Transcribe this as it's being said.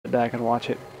that I can watch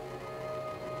it.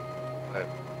 Right.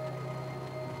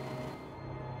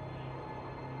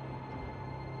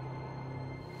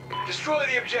 Destroy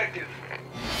the objective.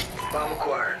 Bomb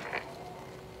acquired.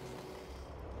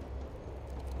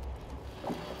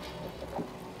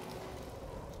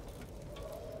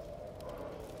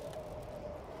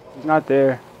 He's not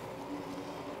there.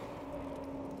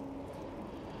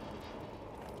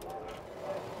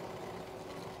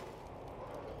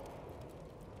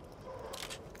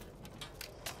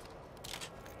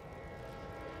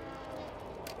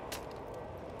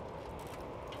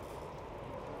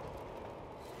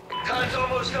 Time's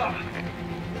almost up.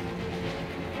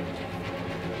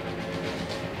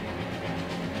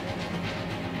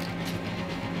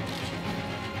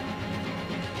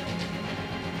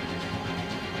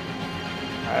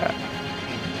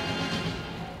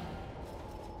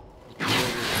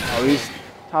 Oh, he's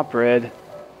top red.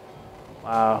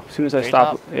 Wow. As soon as I Very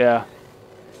stop, top? yeah.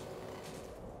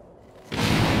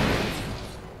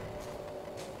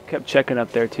 Kept checking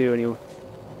up there too, and he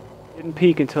didn't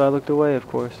peek until I looked away, of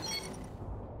course.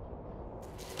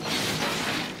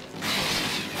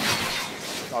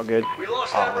 All good. We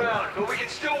lost that round, but we can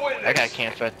still win this. I got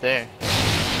camped right there.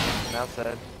 I'm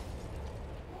outside.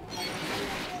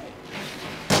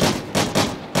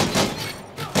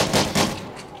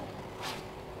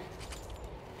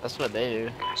 That's what they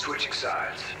do. Switching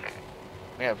sides.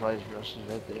 I got probably rushes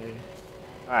right there.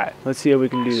 Alright, let's see how we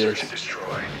can do Search this. and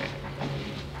destroy.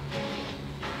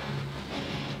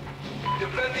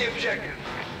 Defend the objective.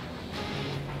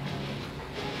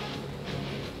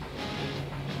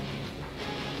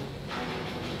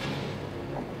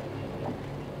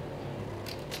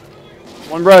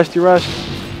 One rushed, you rushed.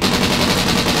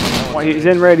 Oh, he's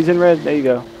in red, he's in red. There you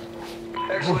go.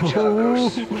 Excellent job,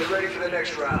 Ghost. Get ready for the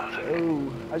next round.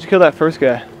 Oh, how'd you kill that first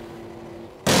guy?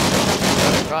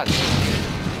 Run.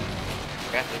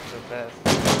 Got it so fast.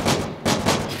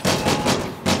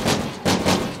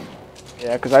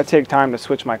 Yeah, because I take time to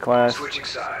switch my class. Switching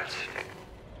sides.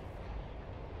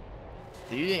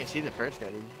 You didn't see the first guy,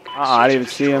 did you? I didn't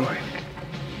even see him. Destroy.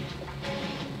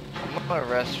 I'm gonna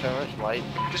rush light.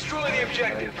 Destroy the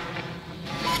objective.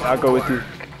 I'll go with you.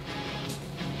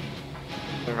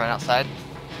 We run outside.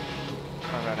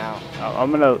 I'll run out.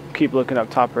 I'm gonna keep looking up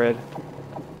top red.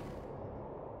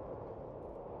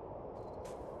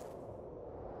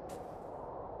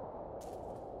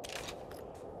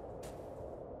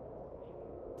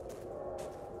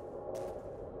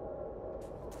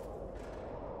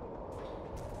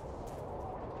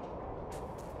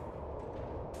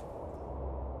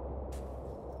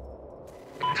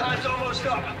 Time's almost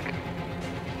up.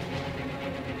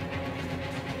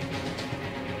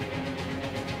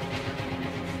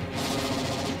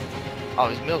 Oh,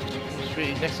 he's middle street.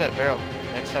 He's next to that barrel.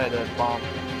 Next side of the bomb.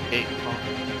 Gate bomb.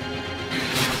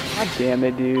 God damn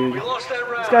it, dude. We lost that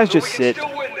round. These guys but just we sit. can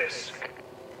still win this.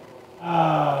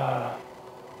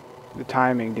 The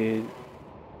timing, dude.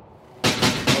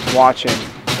 I was watching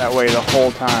that way the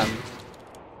whole time.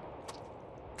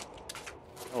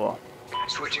 Oh well.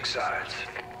 Switching sides.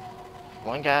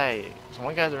 One guy's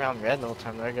around red the whole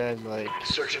time. The other guy's like.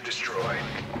 Search and destroy.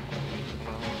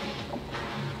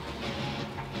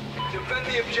 Defend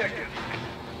the objective.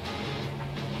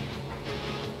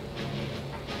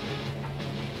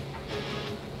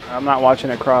 I'm not watching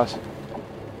it cross.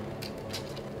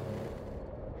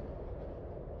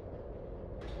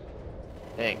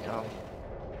 They ain't come.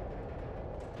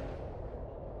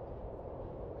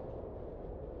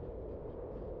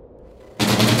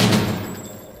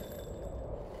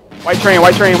 White train,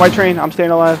 white train, white train. I'm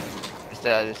staying alive. It's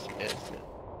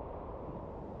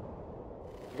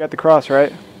You got the cross,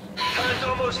 right? Time's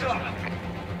almost up.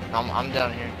 I'm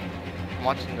down here. I'm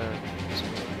watching the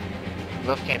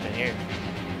both camping here.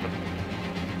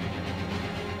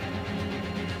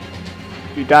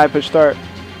 If you die, push start.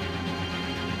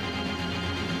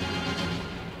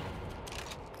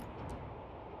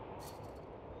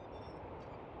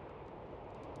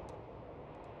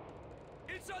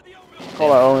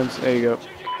 Call out Owens. There you go.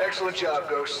 Excellent job,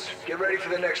 Ghosts. Get ready for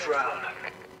the next round.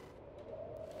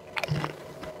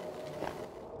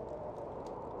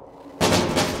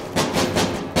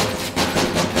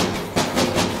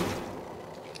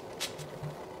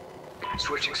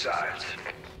 Switching sides.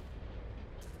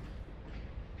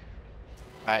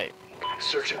 Alright.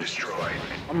 Search and destroy.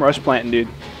 I'm rush planting, dude.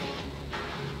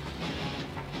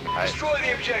 Alright. Destroy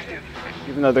the objective.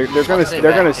 Even though they're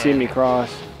gonna see me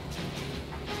cross.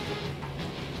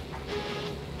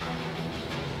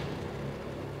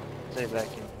 Stay back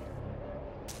in.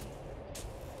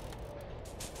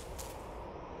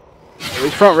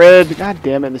 He's front red. God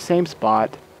damn it, in the same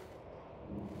spot.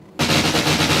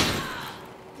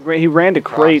 He ran to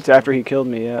crates after he killed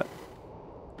me, yeah.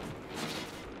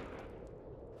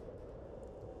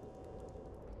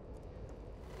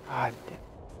 God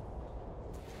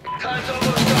damn. Time's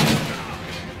almost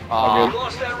up. All We good.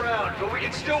 lost that round, but we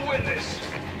can still win this.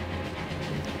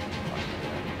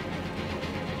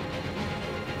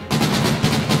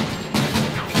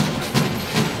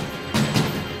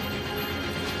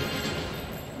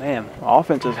 Man,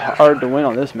 offense is hard to win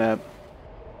on this map.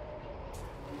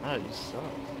 No, you suck.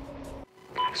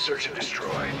 Search and destroy.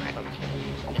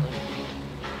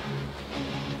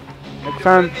 Next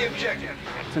time, Defend the objective.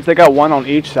 since they got one on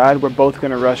each side, we're both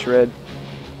gonna rush red.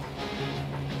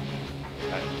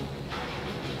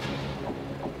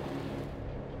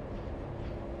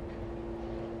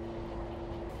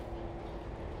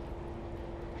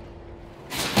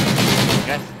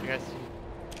 You guys.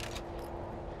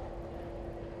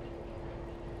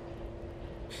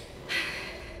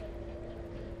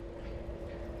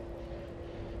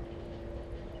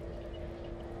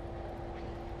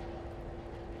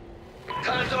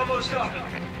 Time's almost up.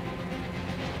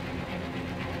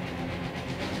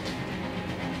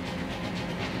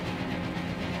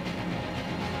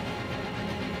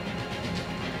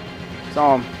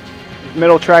 Saw him.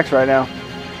 Middle tracks right now.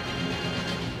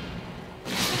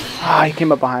 Ah, he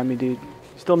came up behind me, dude.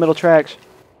 Still middle tracks.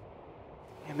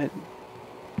 Damn it.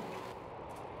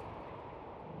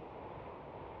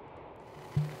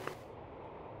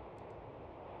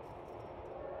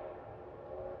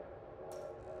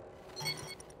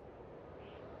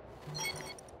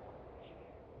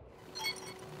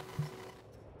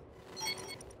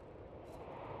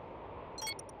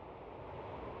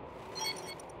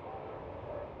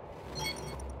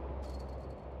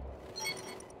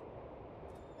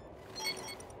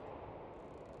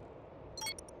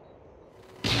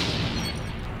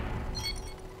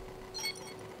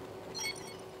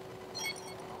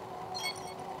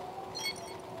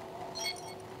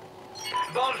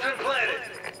 Bomb's been planted.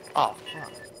 Oh,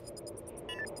 fuck.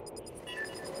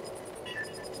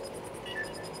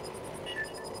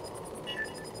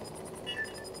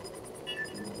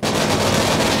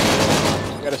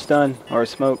 Got a stun or a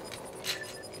smoke.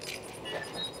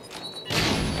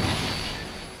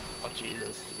 Oh,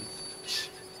 Jesus.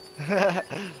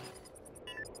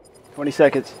 20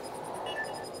 seconds.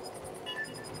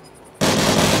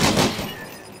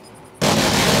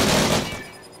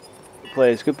 Good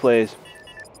plays, good plays.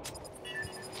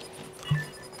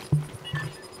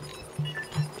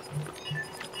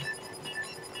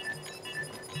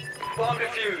 Bomb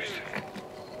defused.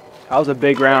 That was a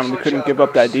big round. We Excellent couldn't job, give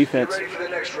up that Ghost. defense. Get ready for the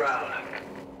next round.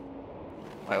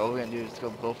 Alright, what we're gonna do is go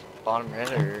both bottom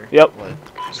red or Yep.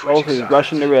 what? Both is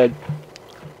rushing to red.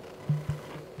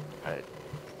 Alright.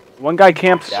 One guy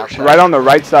camps Yeah, right on the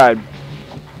right side.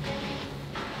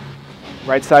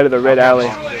 Right side of the red alley.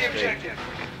 Destroy the objective.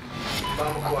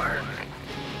 Bomb acquired.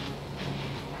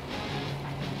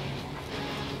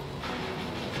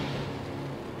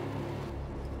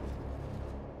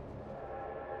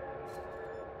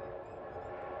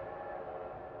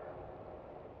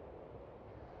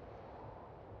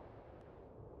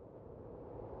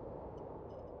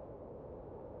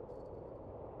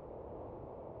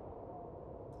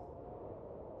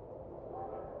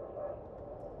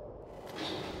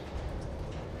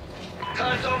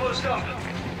 Time's almost up.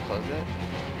 Close it.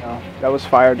 No, that was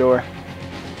fire door.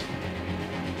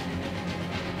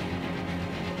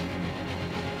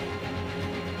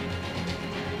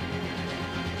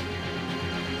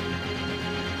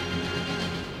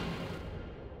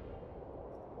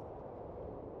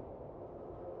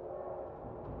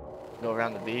 Go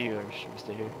around the B or should we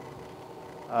stay here?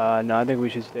 No, I think we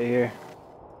should stay here.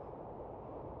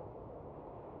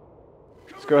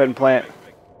 Let's go ahead and plant.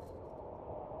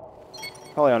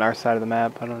 Probably on our side of the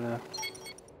map, I don't know.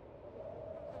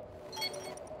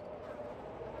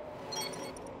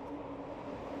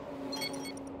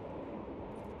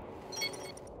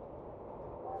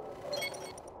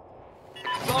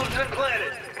 Bomb's been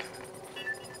planted.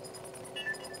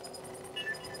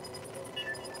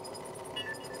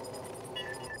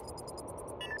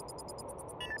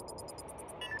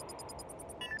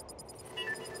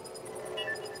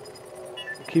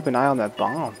 Keep an eye on that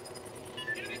bomb.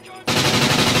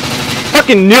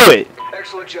 Fucking knew it!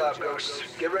 Excellent job, Ghost.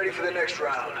 Get ready for the next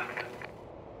round.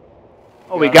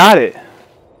 Oh, we got it.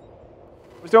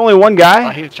 Was there only one Oh,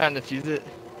 guy? he was trying to fuse it.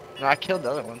 No, I killed the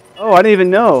other one Oh, I didn't even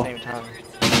at know. the same time.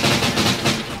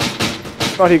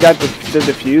 Thought he got the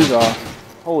defuse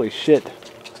off. Holy shit.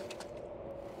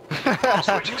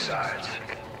 Switching sides.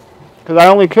 Because I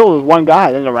only killed one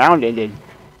guy, then the round ended.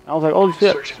 I was like, holy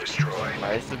shit. Search and destroy.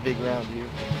 Alright, it's a big round, dude.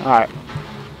 Alright.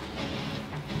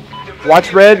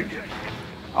 Watch red.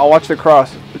 I'll watch the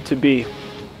cross to B.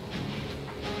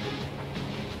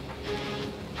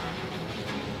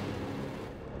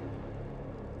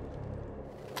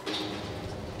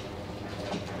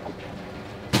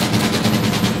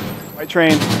 White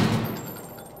train.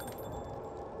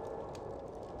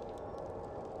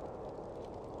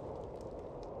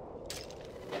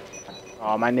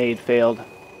 Oh, my nade failed.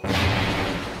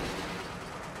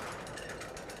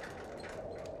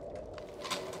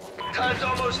 Time's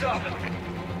almost up.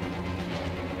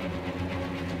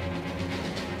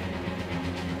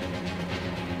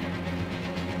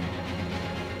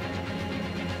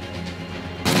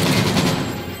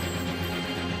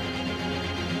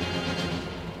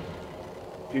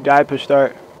 If you die, push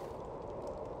start.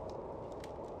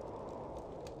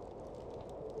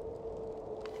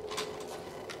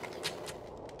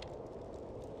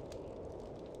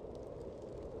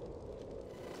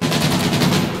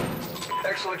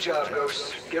 Excellent job,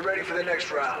 Ghost. Get ready for the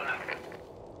next round.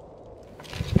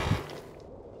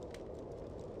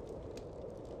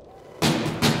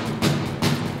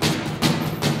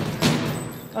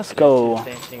 Let's go.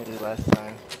 Same thing we did last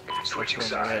time. Switching Red,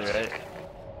 sides. right?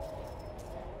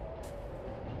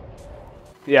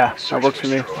 Yeah, that Search works for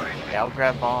and me. destroy. Yeah, I'll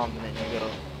grab bomb and then you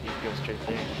go straight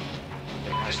there.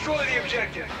 Destroy the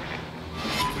objective.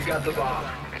 We got the bomb.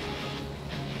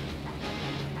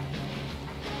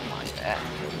 Like that.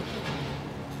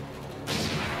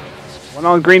 One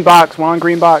on green box, one on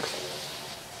green box.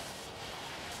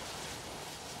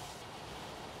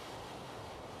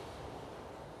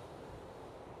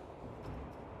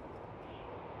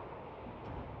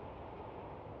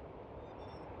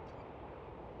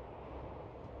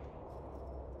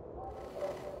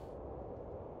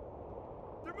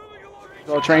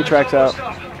 Well, train tracks out.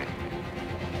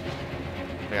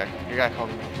 Your guy called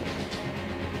me.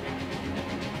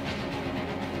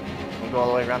 We'll go all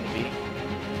the way around the B.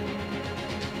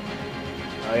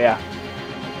 Oh yeah.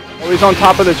 Oh, he's on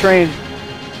top of the train.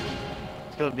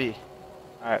 Let's go to B.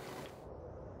 Alright.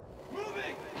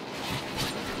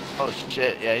 Oh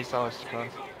shit, yeah, he saw us cross.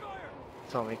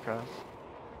 He saw me cross.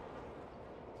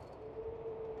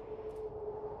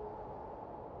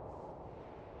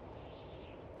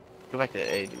 Go back to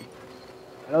A, dude.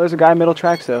 I know there's a guy middle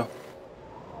tracks though.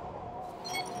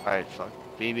 Alright, fuck.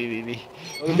 B, B, B, B.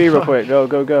 Go to B real quick. Go,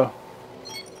 go, go.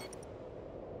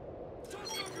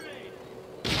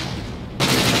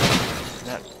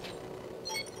 That.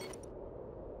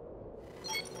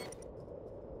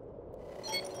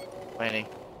 Landing.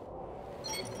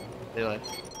 They left.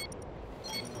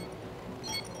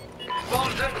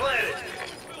 Bombs planted.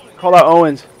 Call out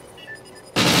Owens.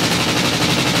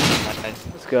 Nice.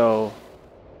 Let's go.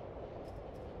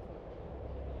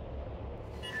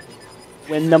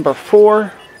 Win number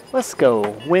 4. Let's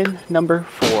go. Win number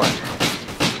 4.